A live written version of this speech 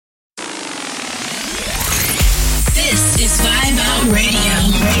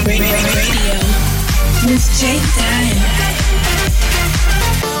Miss Dile.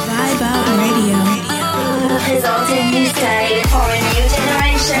 Vibeout Radio. Présenting new style for a new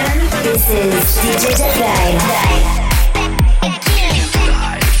generation. This is DJ Dile.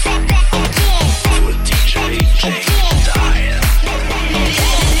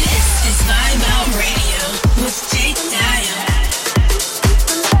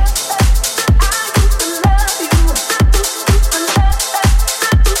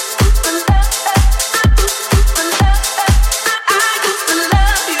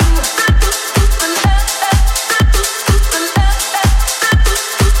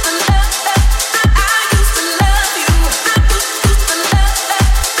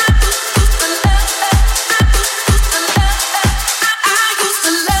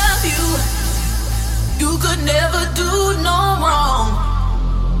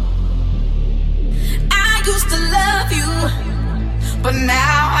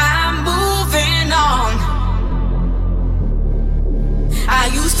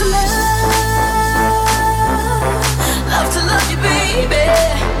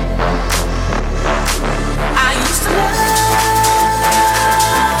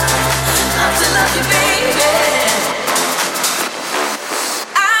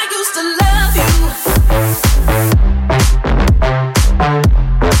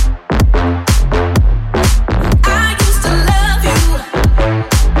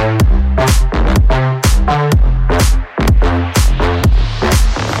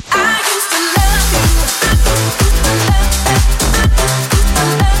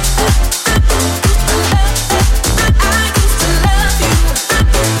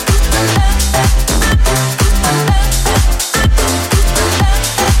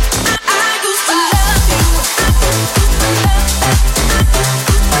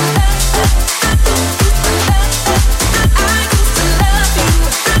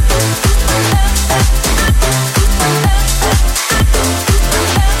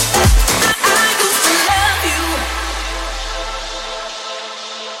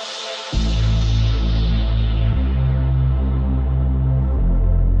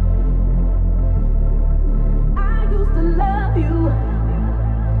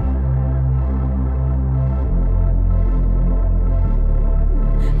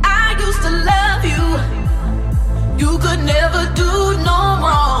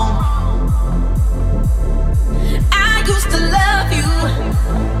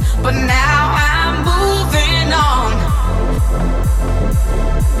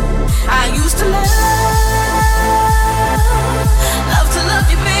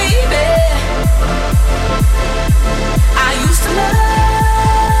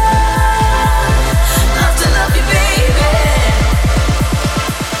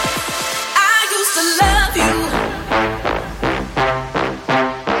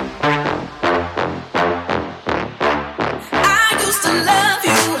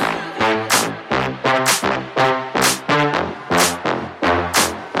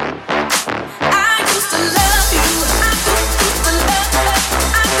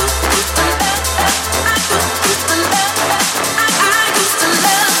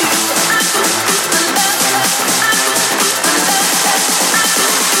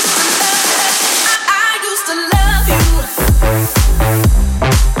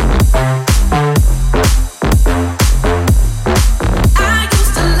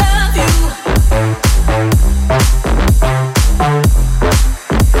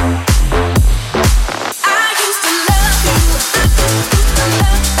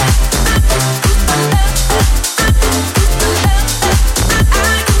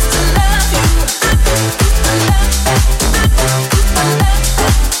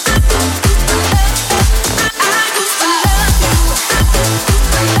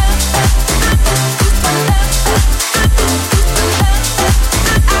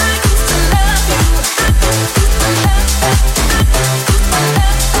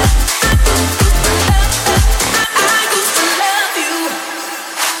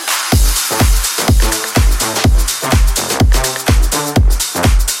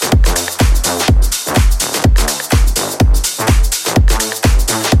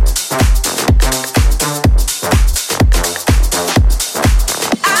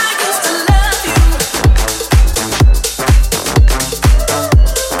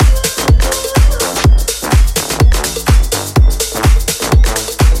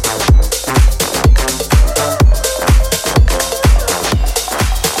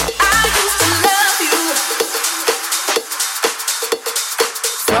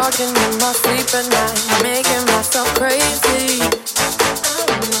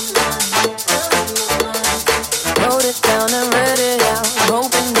 Wrote it down and read it out,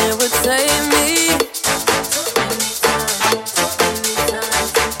 hoping it would save me.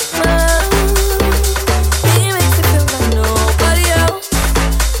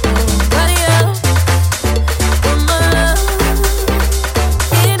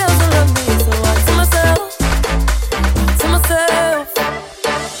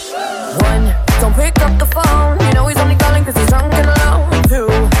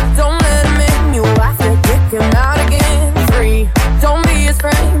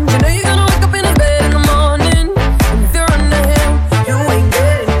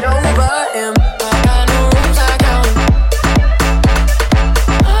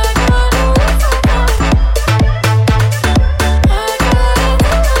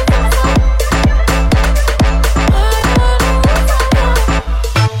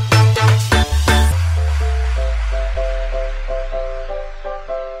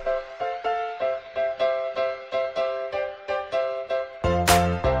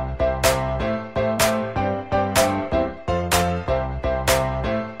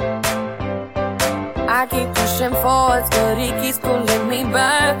 keep pushing forwards, but he keeps pulling me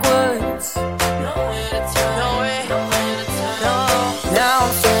backwards. Nowhere to turn, nowhere to turn. No. Now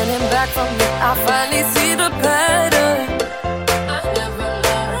I'm standing back from it, I finally see the pattern. I never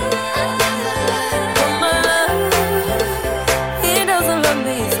loved, but my love, he doesn't love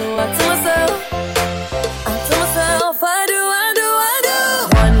me, so I tell myself, I do.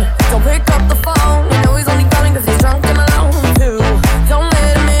 One, don't pick up the phone, you know he's only calling cause he's drunk and alone. Two, don't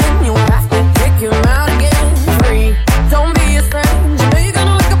let him in, you have to kick him out again. Three, don't be his friend, you know you're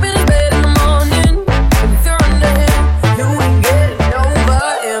gonna wake up in his bed in the morning. And if you're under him, you ain't getting over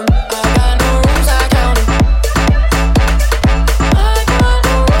him. I got no rules, I count it. I got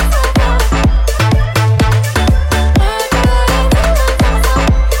no rules, I count it. I got no rules, I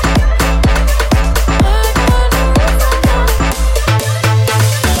count it.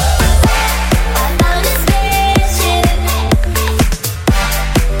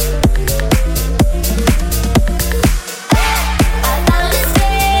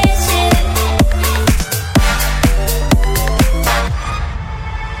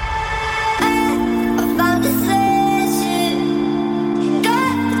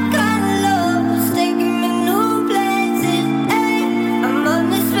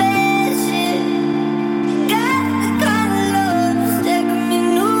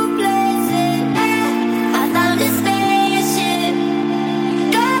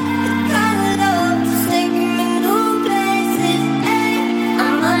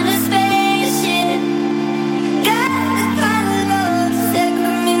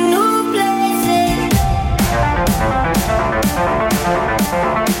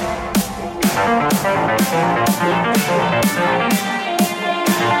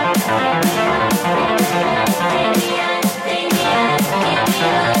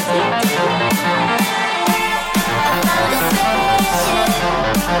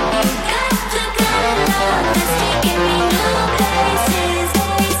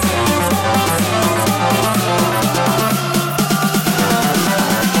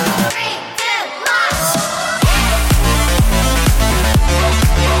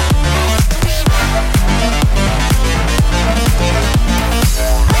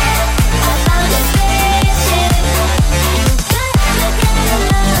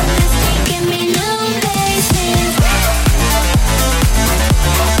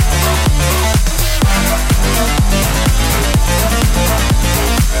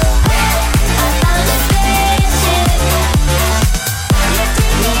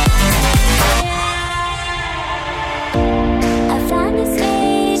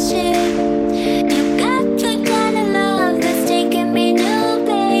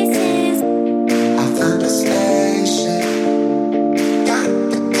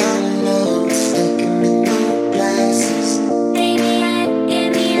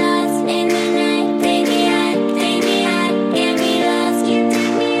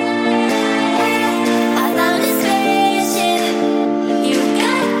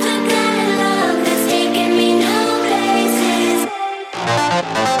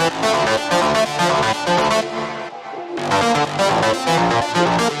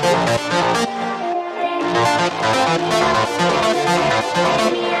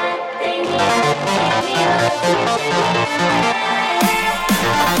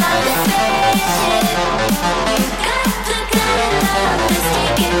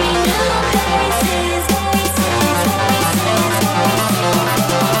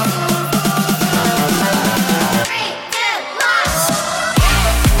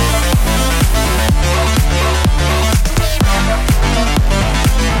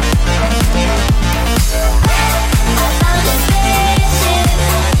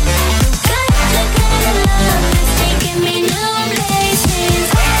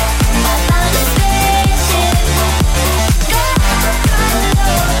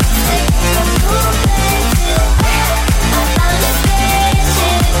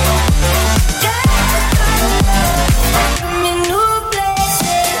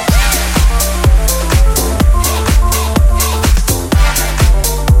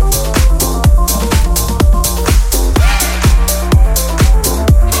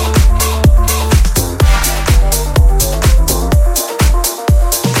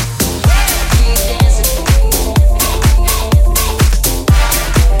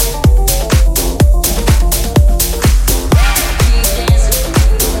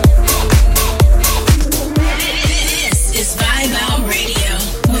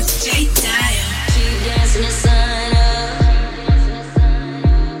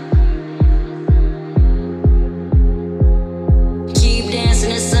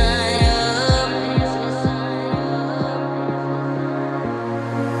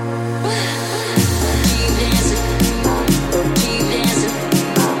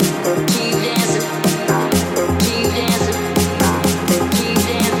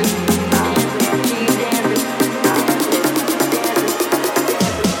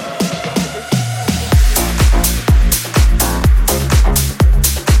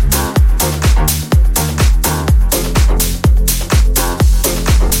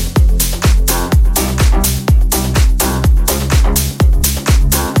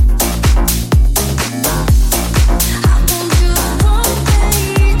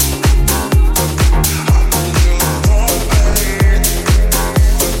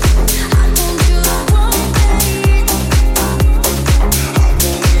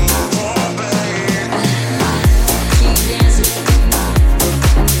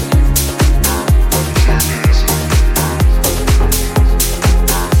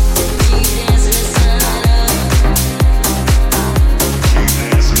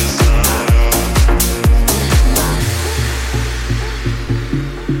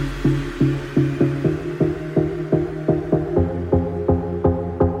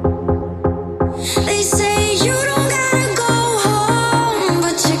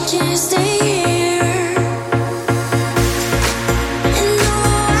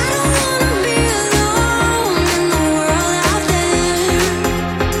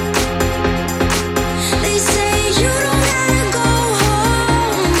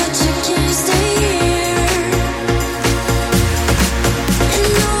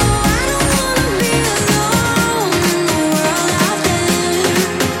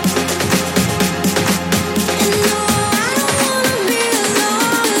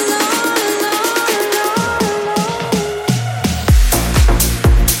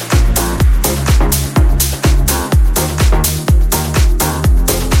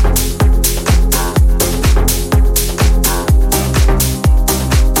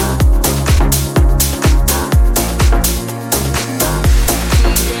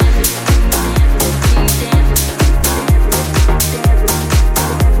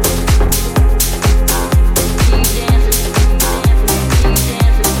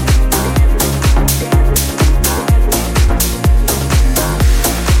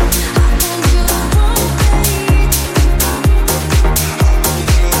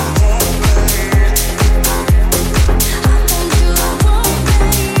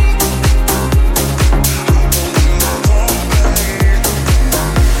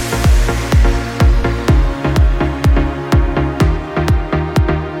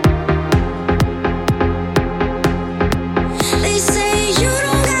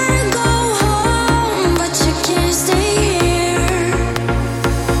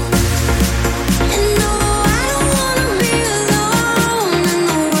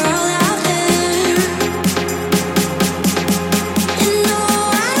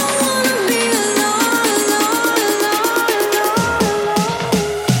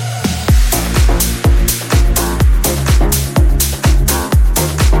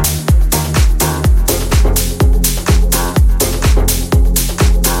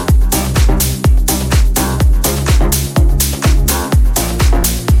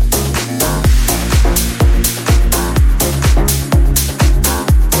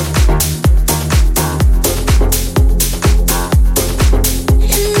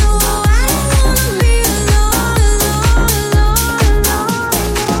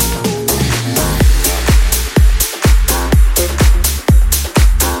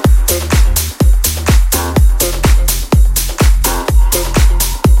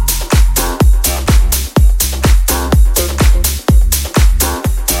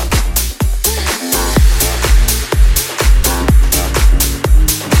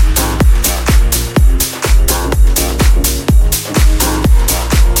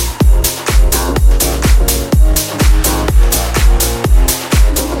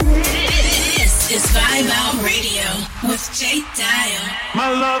 My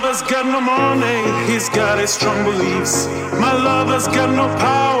lover's got no money, he's got his strong beliefs. My lover's got no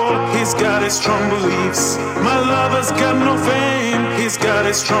power, he's got his strong beliefs. My lover's got no fame, he's got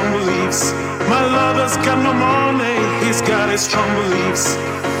his strong beliefs. My lover's got no money, he's got his strong beliefs.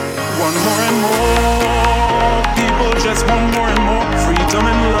 Want more and more, people just want more and more freedom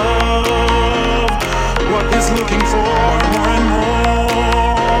and love. What is looking for? More and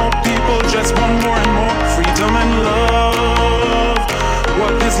more, people just want more and more freedom and love.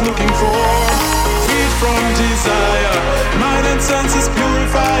 What is looking for? Freed from desire, mind and senses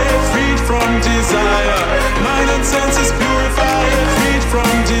purified. Freed from desire, mind and senses purified. Freed from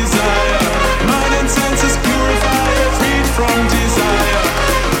desire, mind and senses purified. Freed from desire.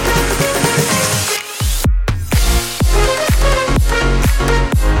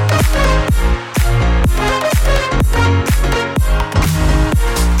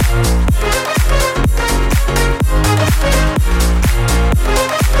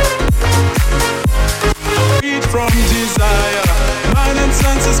 From desire, mind and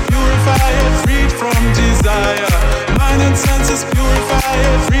senses purified. Freed from desire, mind and senses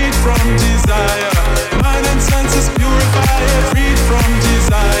purified. Freed from desire, mind and senses purified. Freed from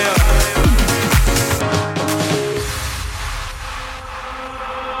desire.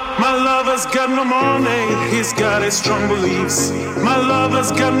 My lover's got no money, he's got his strong beliefs. My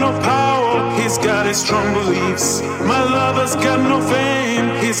lover's got no power, he's got his strong beliefs. My lover's got no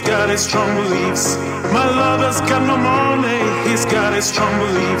fame, he's got his strong beliefs. My lover's got no money, he's got his strong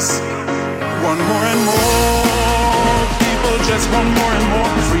beliefs. Want more and more, people just want more and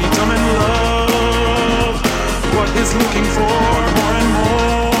more freedom and love. What is looking for? More and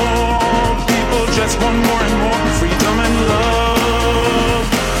more, people just want more and more freedom and love.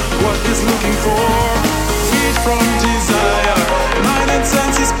 What is looking for? Freed from desire, mind and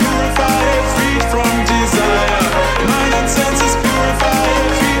senses purified. Freed from desire, mind and senses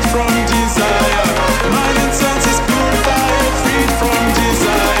purified. Freed from desire, mind and senses purified. Freed from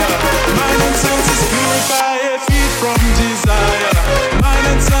desire, mind and senses purified. Freed from desire, mind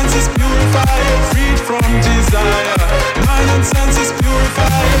and senses purified. Freed from desire, mind and senses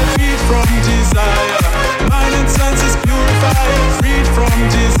purified. Freed from desire, mind and senses purified. Freed from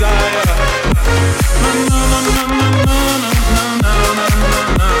desire. Na na na na na na na na na.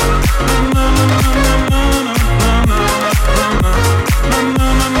 Na na na na na na na. Na na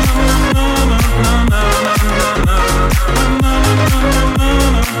na na na na na na.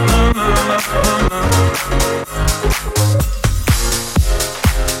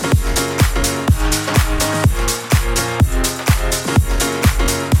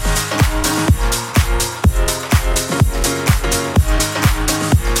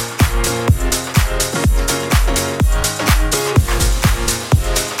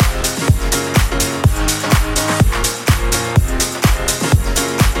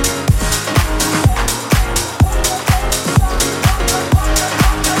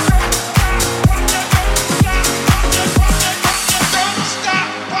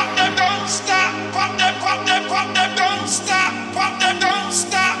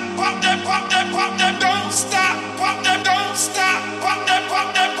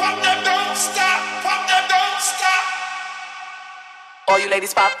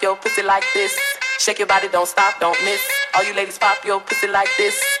 Like this, shake your body, don't stop, don't miss. All you ladies pop your pussy like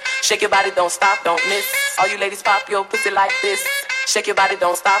this. Shake your body, don't stop, don't miss. All you ladies pop your pussy like this. Shake your body,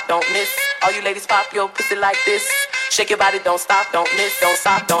 don't stop, don't miss. All you ladies pop your pussy like this. Shake your body, don't stop, don't miss, don't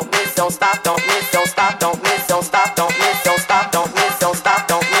stop, don't miss, don't stop, don't miss, don't stop, don't miss, don't stop, don't miss, don't stop, don't miss, don't stop,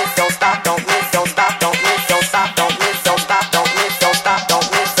 don't miss, don't stop, don't miss, don't stop, don't miss, don't stop, don't miss, don't stop, don't miss, don't stop, don't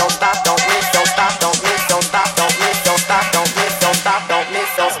miss, don't stop, don't miss, don't stop, don't miss, don't stop, don't miss, don't stop, don't miss, don't stop, don't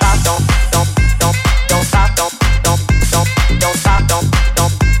miss, don't stop, don't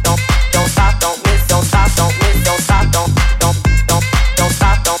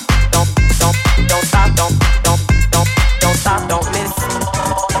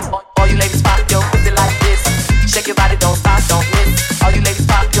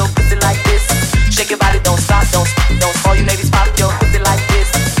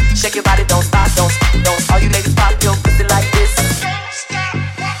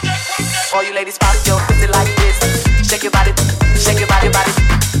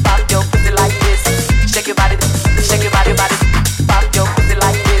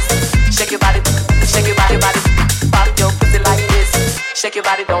Shake your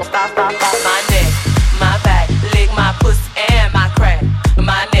body, don't stop, stop, stop. My neck, my back, lick my pussy and my crack.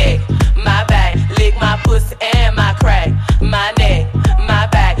 My neck, my back, lick my pussy and my crack. My neck, my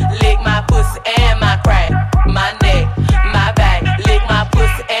back, lick my pussy and my crack. My neck, my back, lick my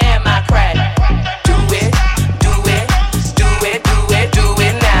pussy and my crack. Do it, do it, do it, do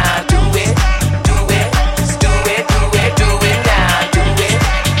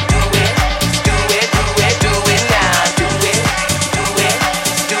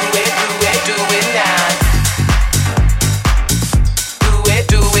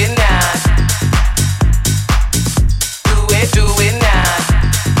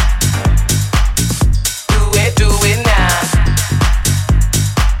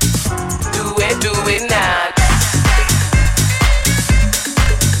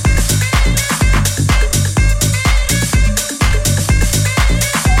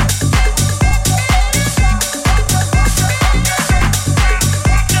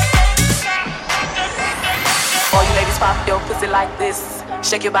pop your pussy like this.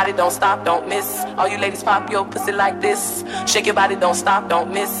 Shake your body, don't stop, don't miss. All you ladies pop your pussy like this. Shake your body, don't stop, don't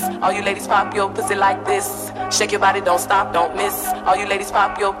miss. All you ladies pop your pussy like this. Shake your body, don't stop, don't miss. All you ladies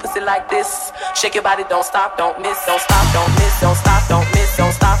pop your pussy like this. Shake your body, don't stop, don't miss. Don't stop, don't miss. Don't stop, don't miss.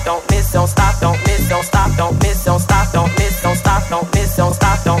 Don't stop, don't miss. Don't stop, don't miss. Don't stop, don't miss. Don't stop, don't miss. Don't stop, don't miss. Don't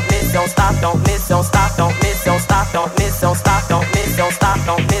stop, don't miss. Don't stop, don't miss. Don't stop, don't miss. Don't stop, don't miss. Don't stop, don't miss. Don't stop, don't miss. Don't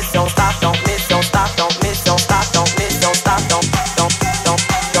stop, don't miss. Don't stop, don't miss. Don't stop, don't miss.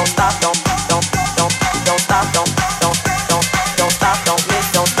 Don't stop, don't stop, don't stop, don't stop, don't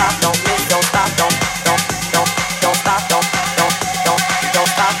miss, don't stop, don't miss, don't stop, don't stop, don't stop,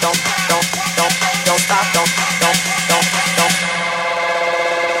 don't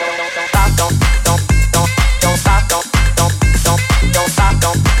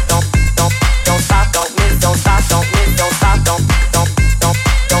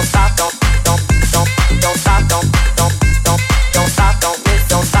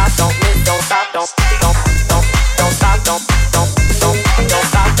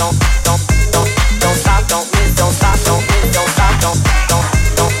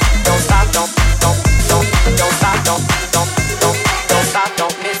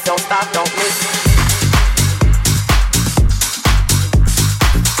stop, don't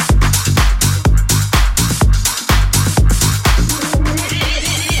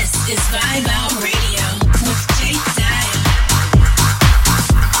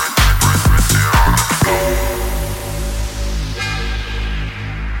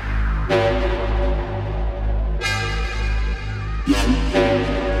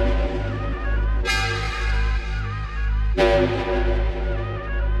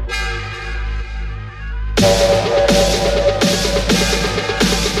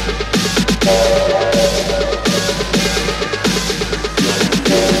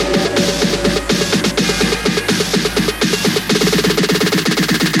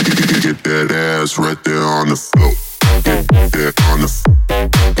right there on the floor. Get that on the floor.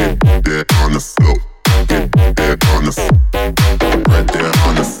 Get that on the floor. Get that on the floor. Right there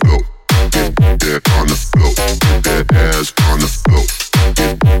on the floor. Get that on the floor. Get that ass on the floor.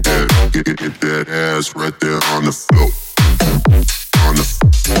 Get that ass right there on the floor. On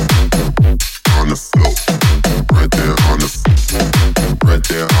the floor. Right there on the floor. Right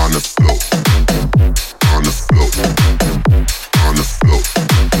there on the floor. On the floor. On the floor.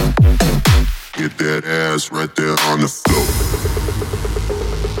 Get that ass right there on the floor.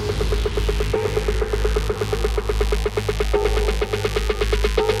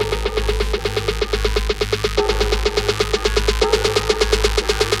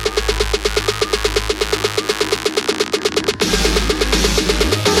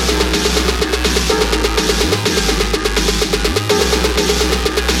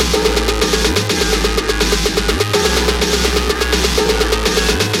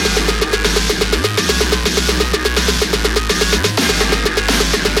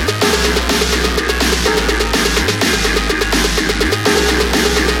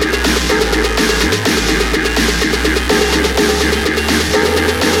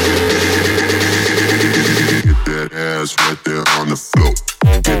 Right there on the floor.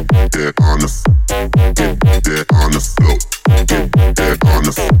 Get that on the floor. Get that on the floor. Get that on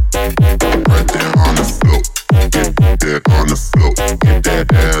the floor. Right there on the floor. Get that on the floor. Get that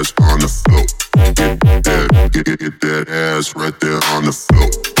ass on the floor. Get that ass right there on the floor.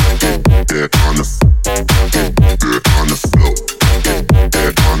 Get that on the floor. Get that on the floor. Get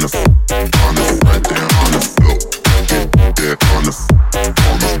that on the floor. Right there on the floor. Get that on the floor.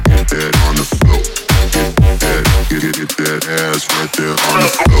 Get that on the floor. Get that ass right there on the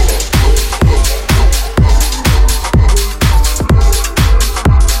floor.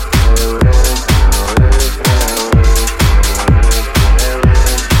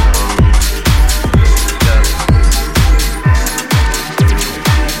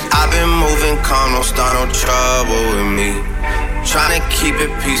 I've been moving calm, don't start no trouble with me. Trying to keep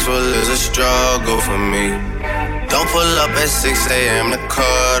it peaceful is a struggle for me. Don't pull up at 6 a.m. to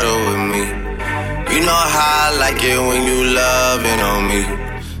cuddle with me. You know how I like it when you loving on me.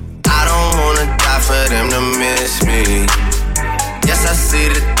 I don't wanna die for them to miss me. Yes, I see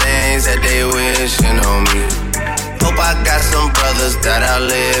the things that they wishing on me. Hope I got some brothers that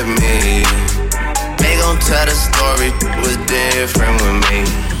outlive me. They gon' tell the story was different with me.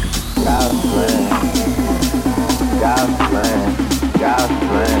 God's plan, God's plan, God's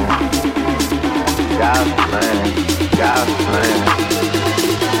plan, God's plan, God's plan.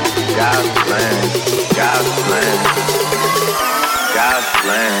 God's plan, God's plan, God's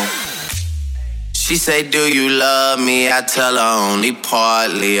plan. She say, do you love me? I tell her only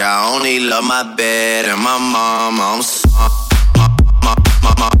partly. I only love my bed and my mama. I'm sorry.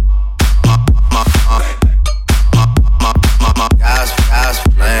 God's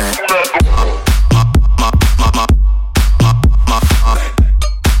plan.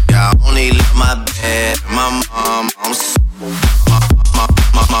 Yeah, I only love my bed and my mama. I'm sorry.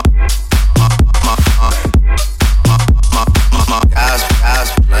 God's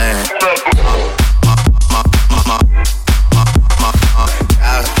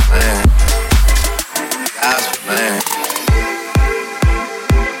plan. God's plan.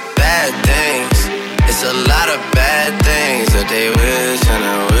 Bad things. It's a lot of bad things that they wish and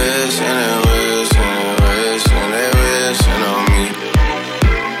they wish and they wish and they wish and they wishing on me.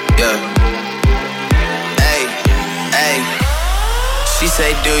 Yeah. Hey, hey. She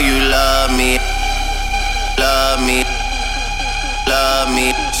say, do you love me? Love me. Love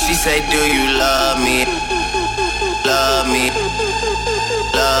me. She say, do you love me? Love me.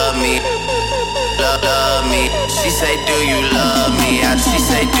 Love me. Love me. She say, do you love me? And she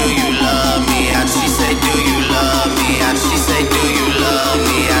say, do you love me? And she say, do you love me? And she say, do you love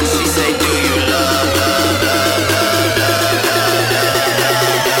me? And she say, do you love, love, love, love, love.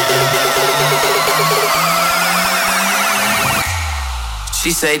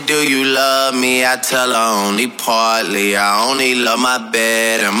 She say, do you love me? I tell her only partly. I only love my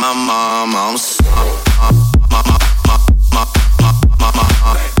bed and my mama. I'm sorry.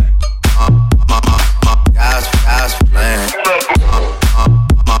 God's plan.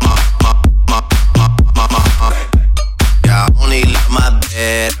 Yeah, I only love my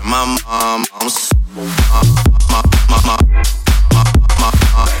bed and my mom. I'm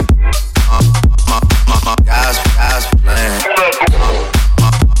God's plan.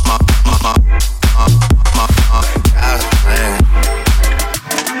 God's plan.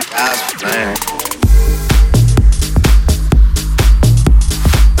 God's plan.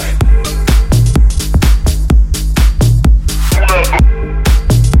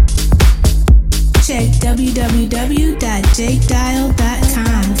 Check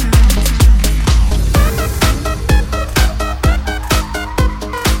www.jakedile.com.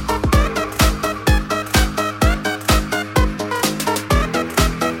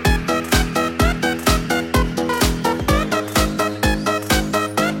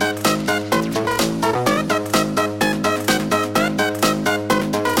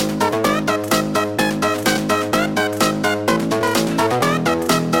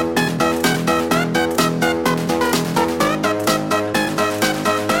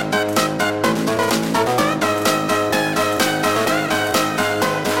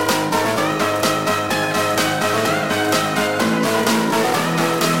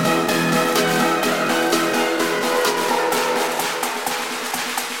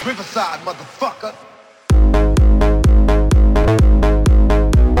 Riverside, motherfucker.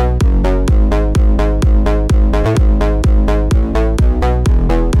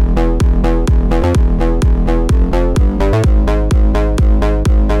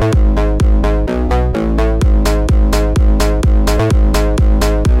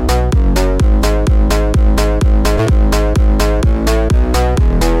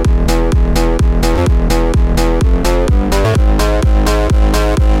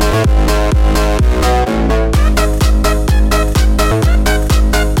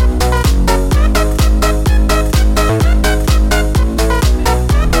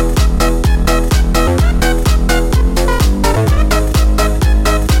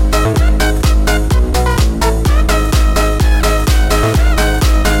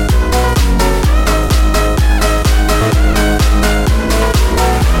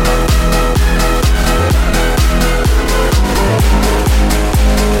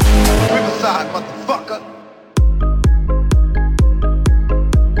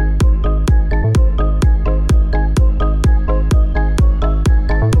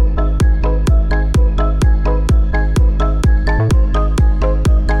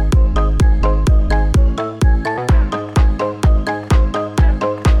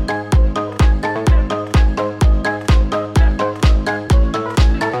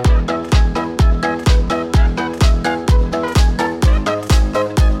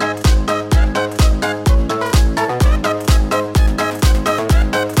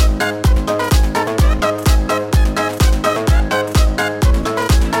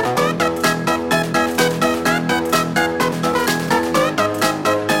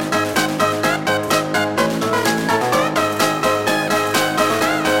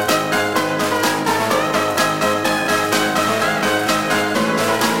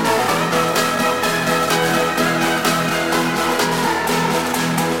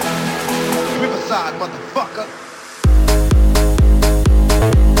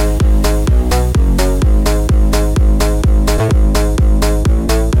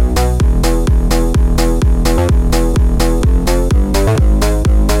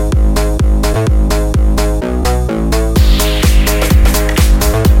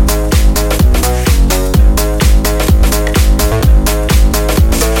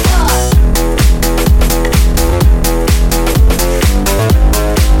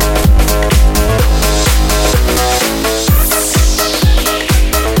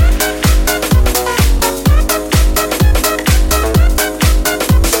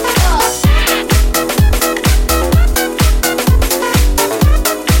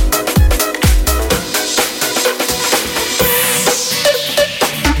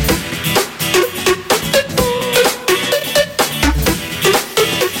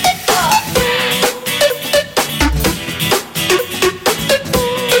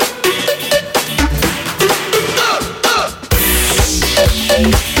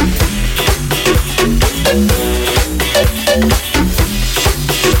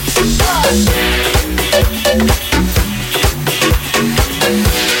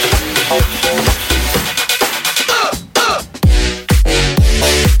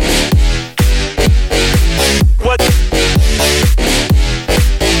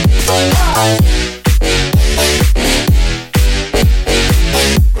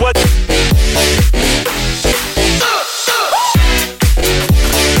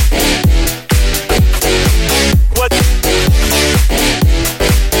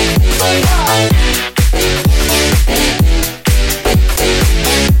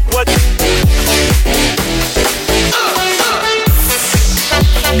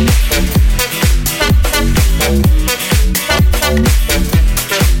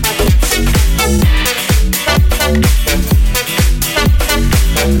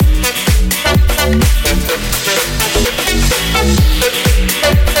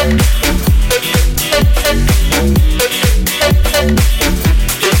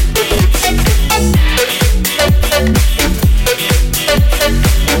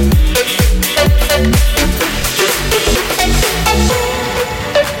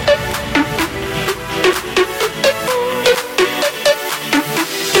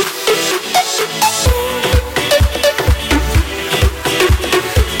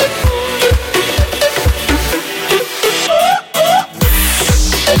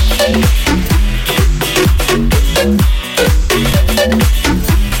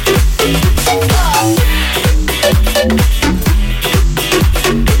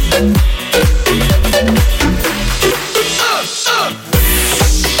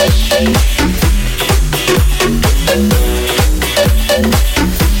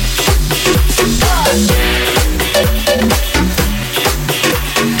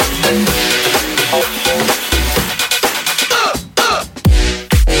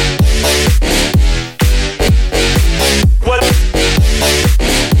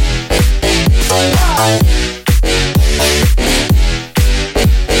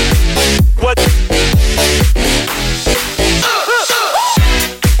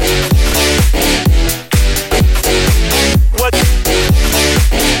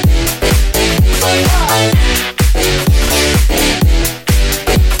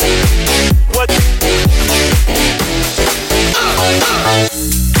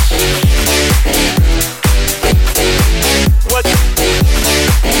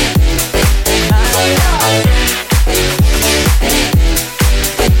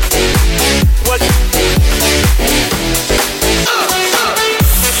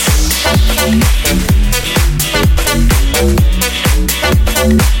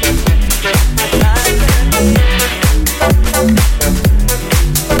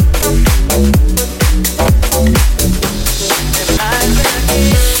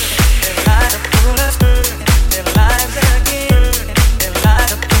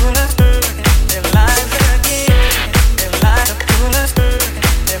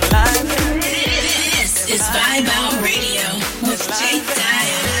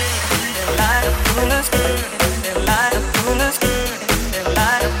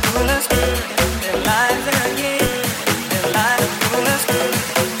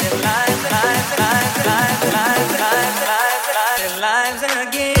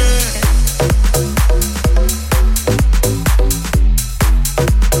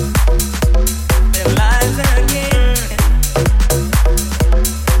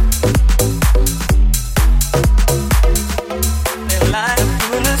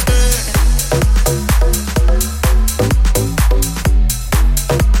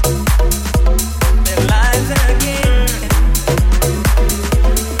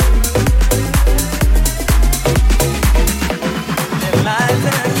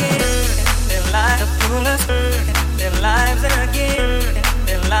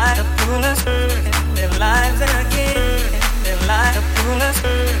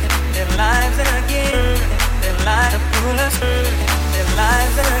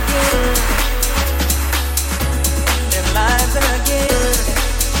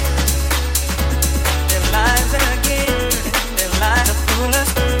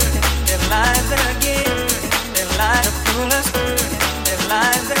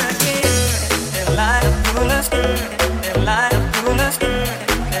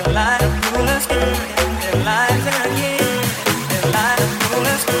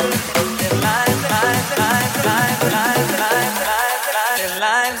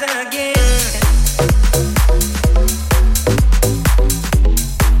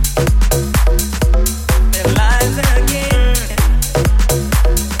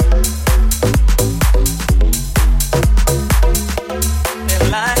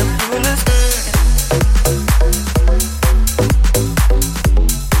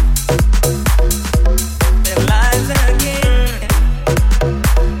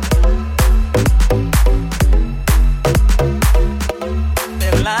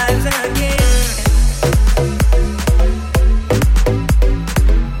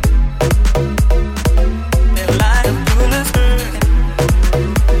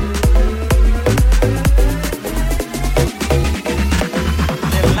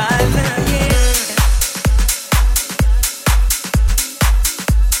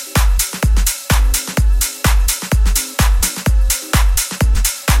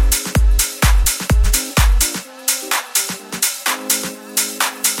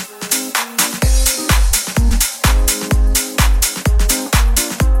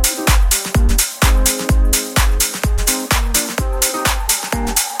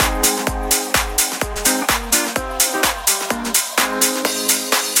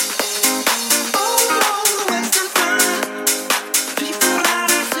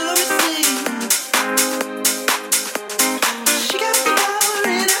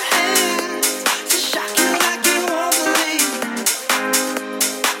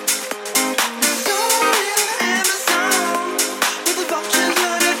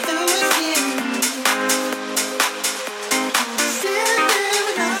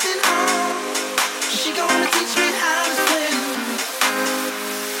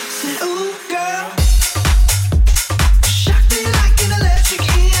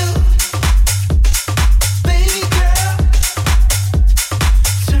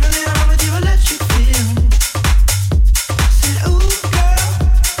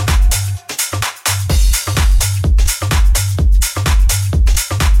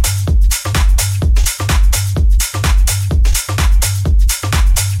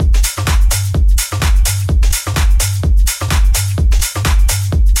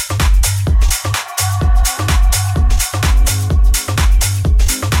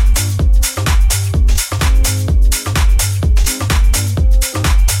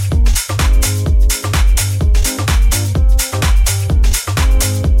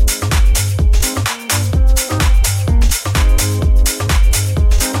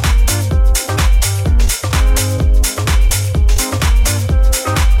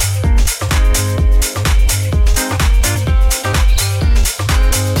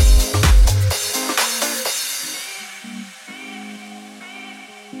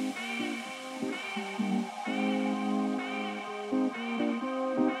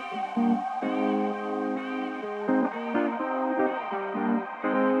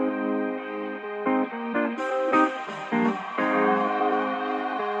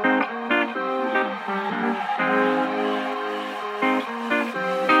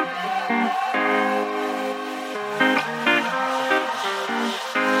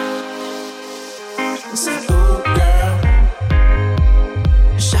 Said, ooh, girl,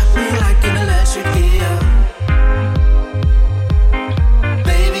 shock me like an electric eel.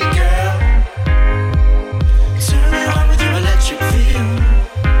 Baby girl, turn it on with your electric feel.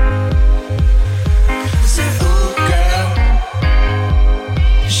 Said, ooh,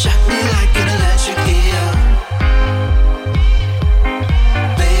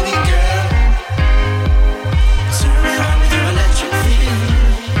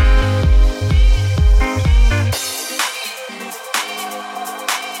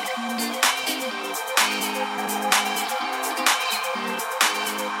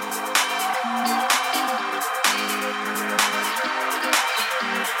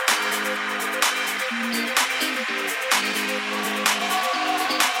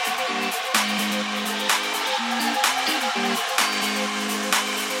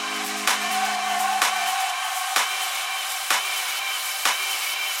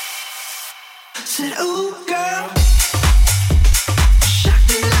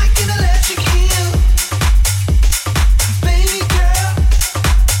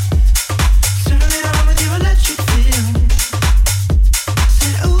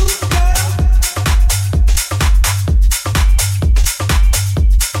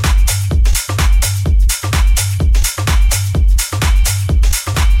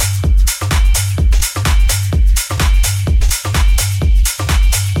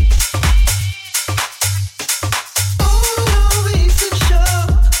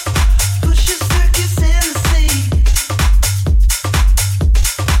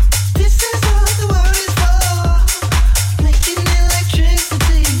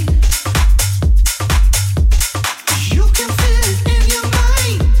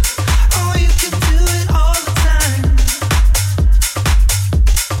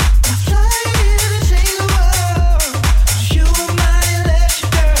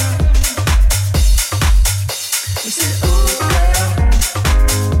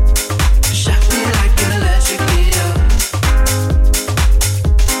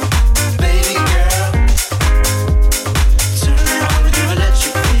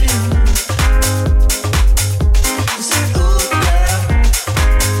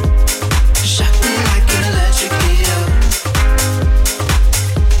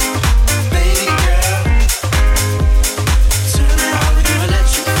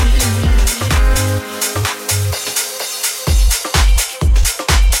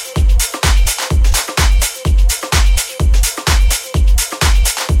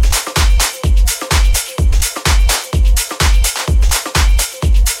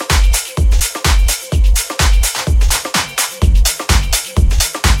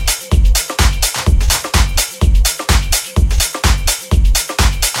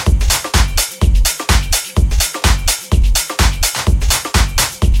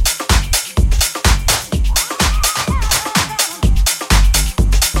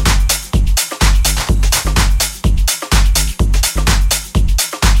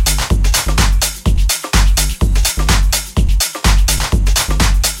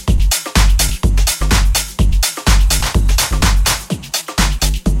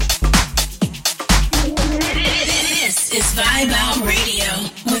 It's Vibeout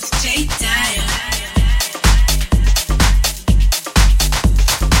Radio with Dile.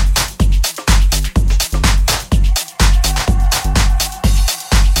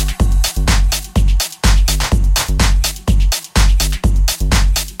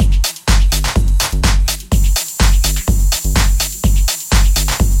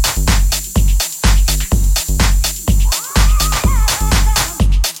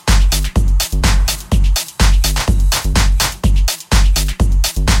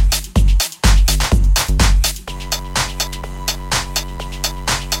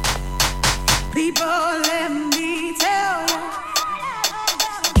 people, let me tell you.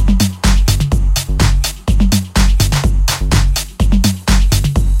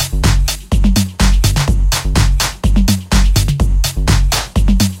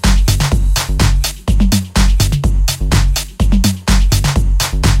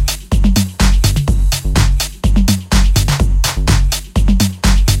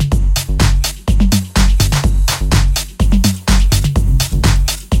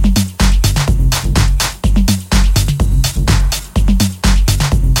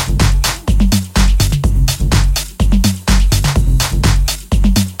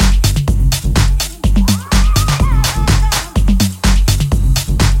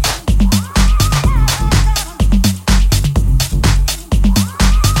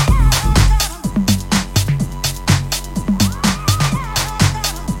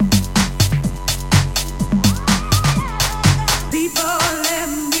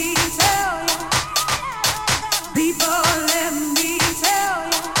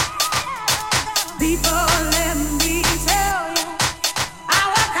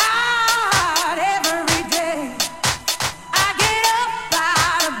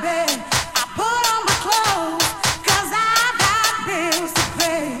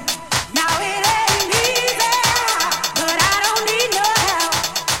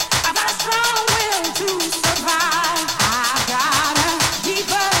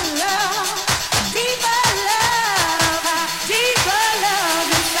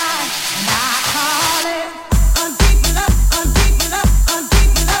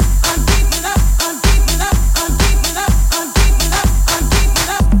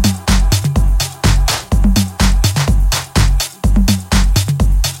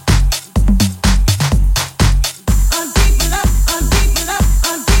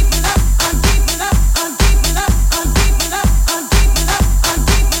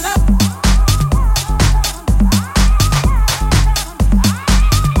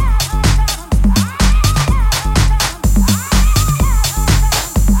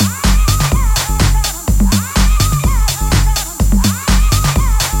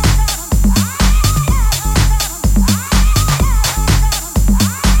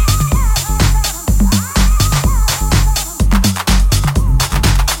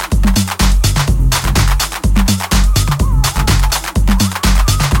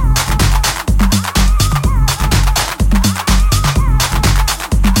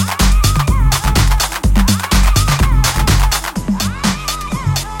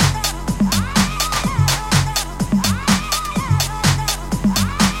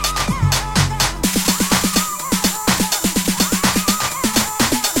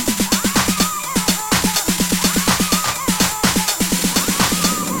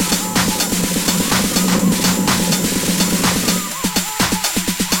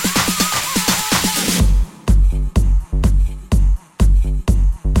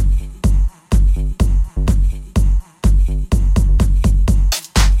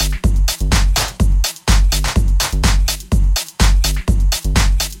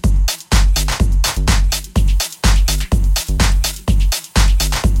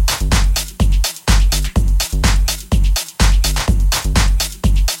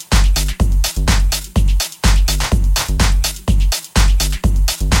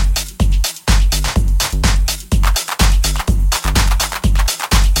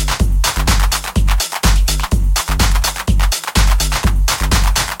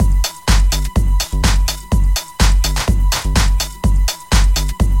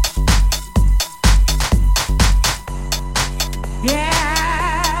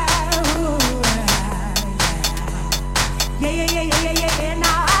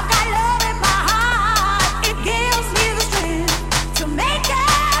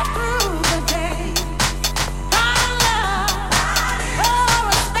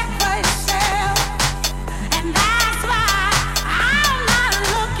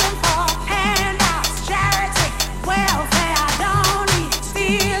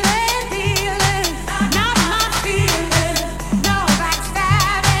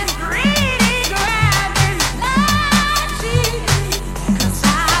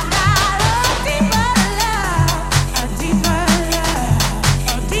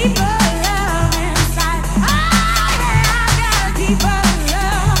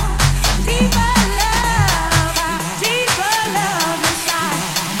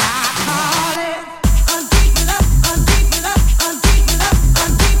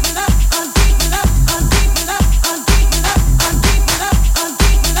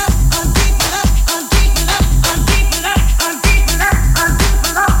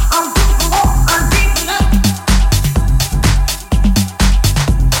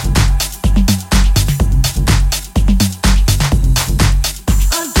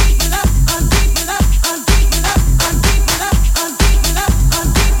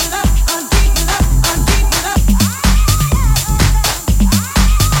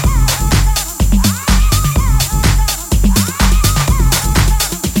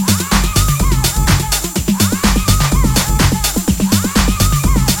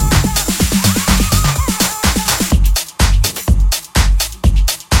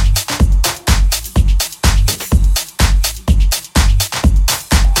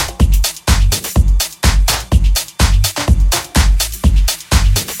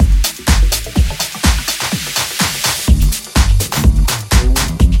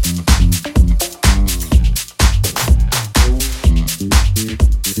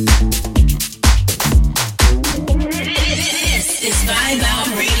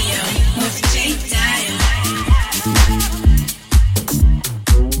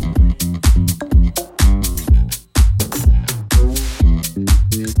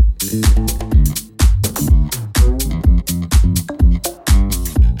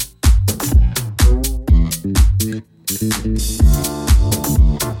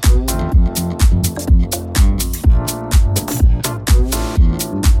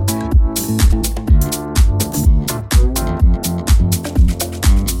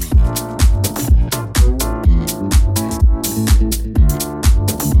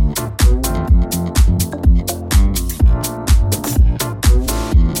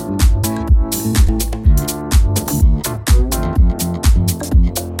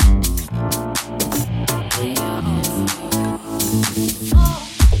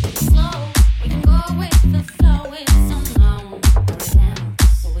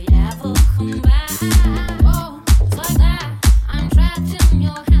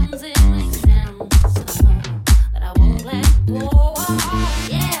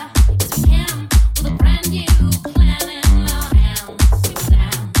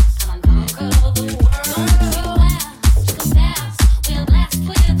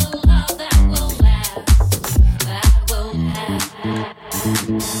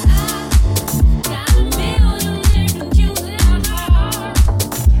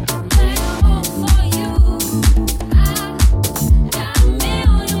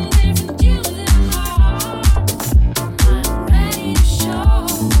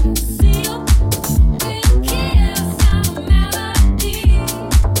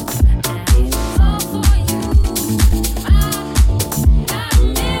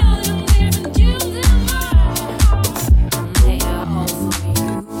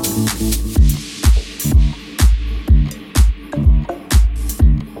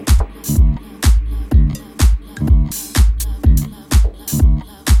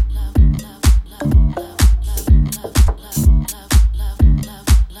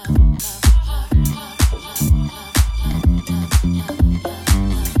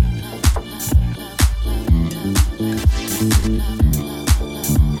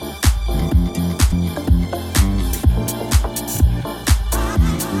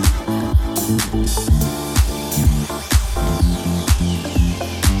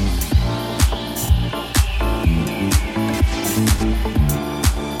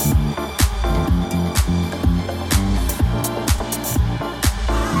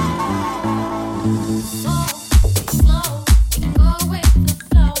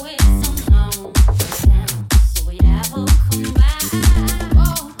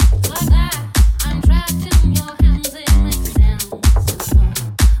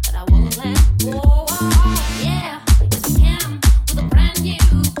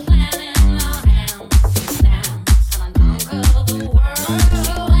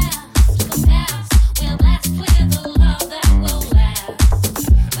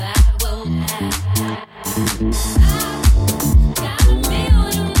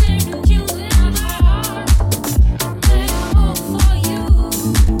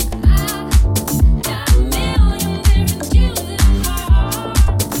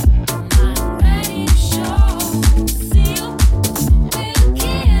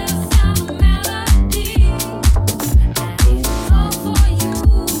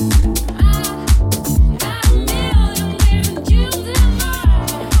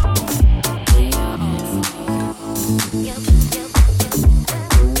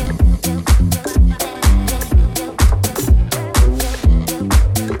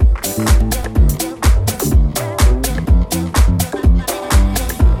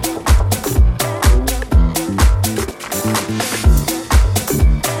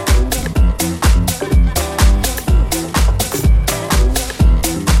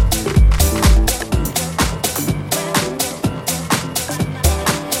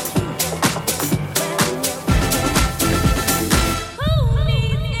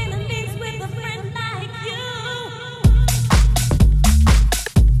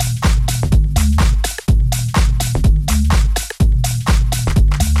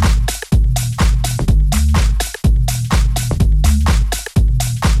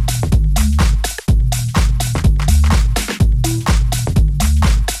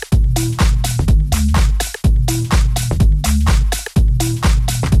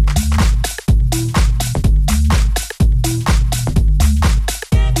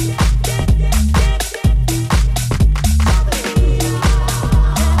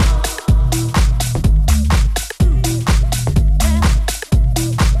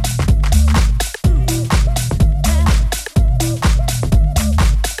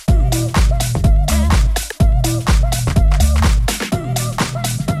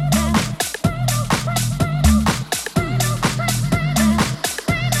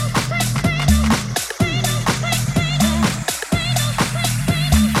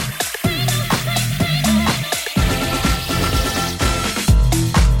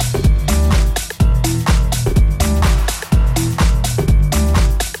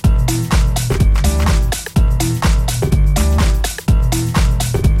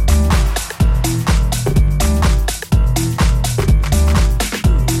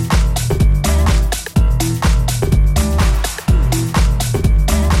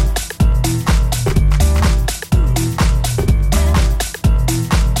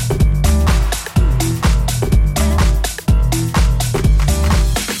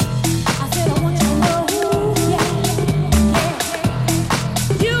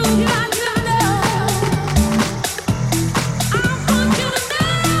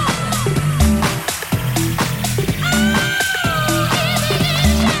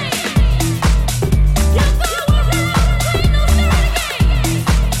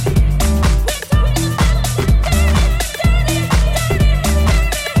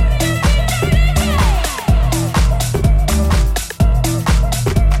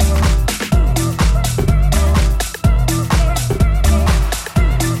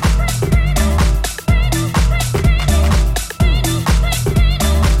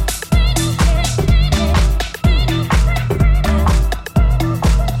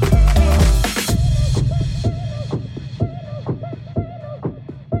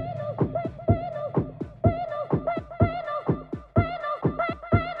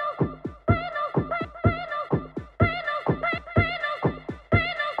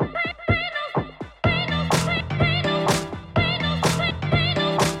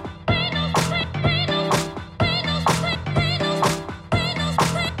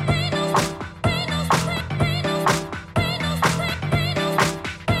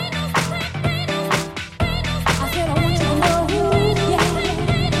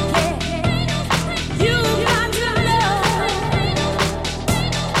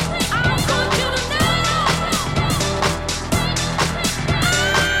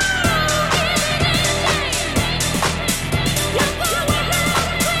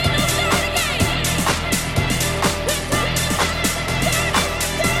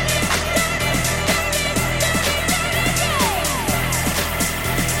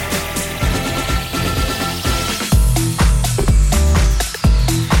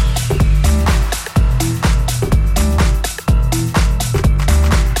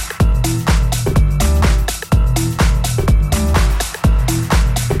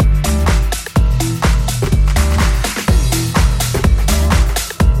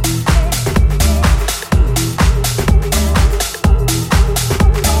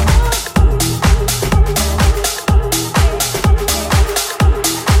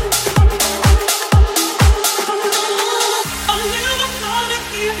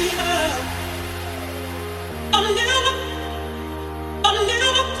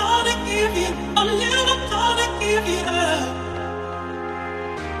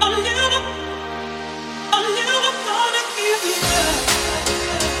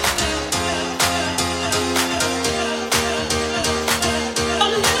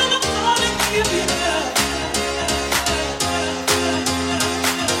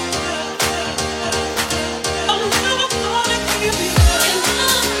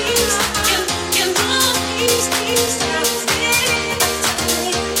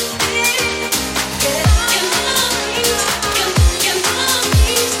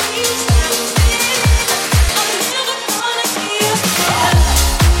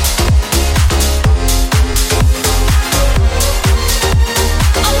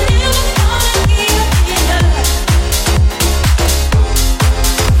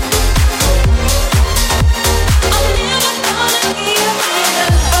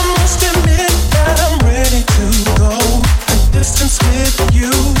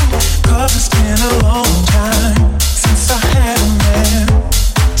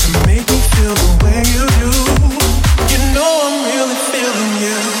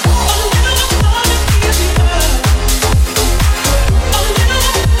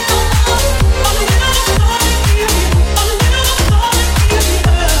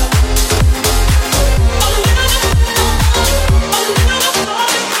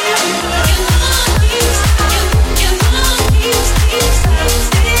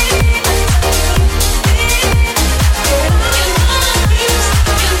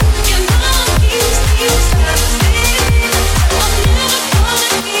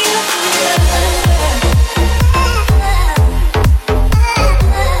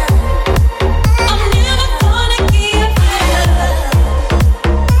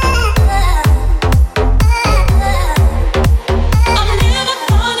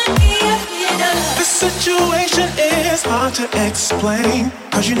 explain,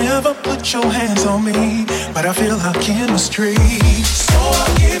 'cause you never put your hands on me, but I feel our chemistry, so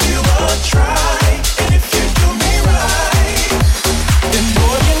I'll give you a try, and if you do me right, then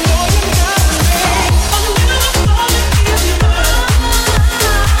boy, you know you got me. I'm never gonna give you up.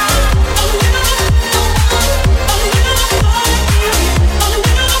 I'm never gonna give you. I'm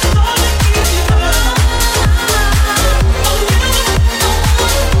never gonna give you up.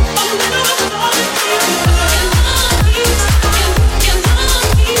 I'm never gonna give you up.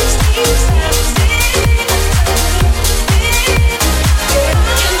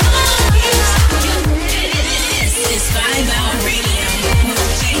 This is Vibeout Radio with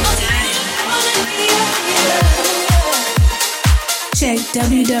Jake Dile. Check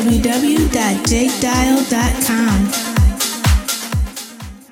www.jakedile.com.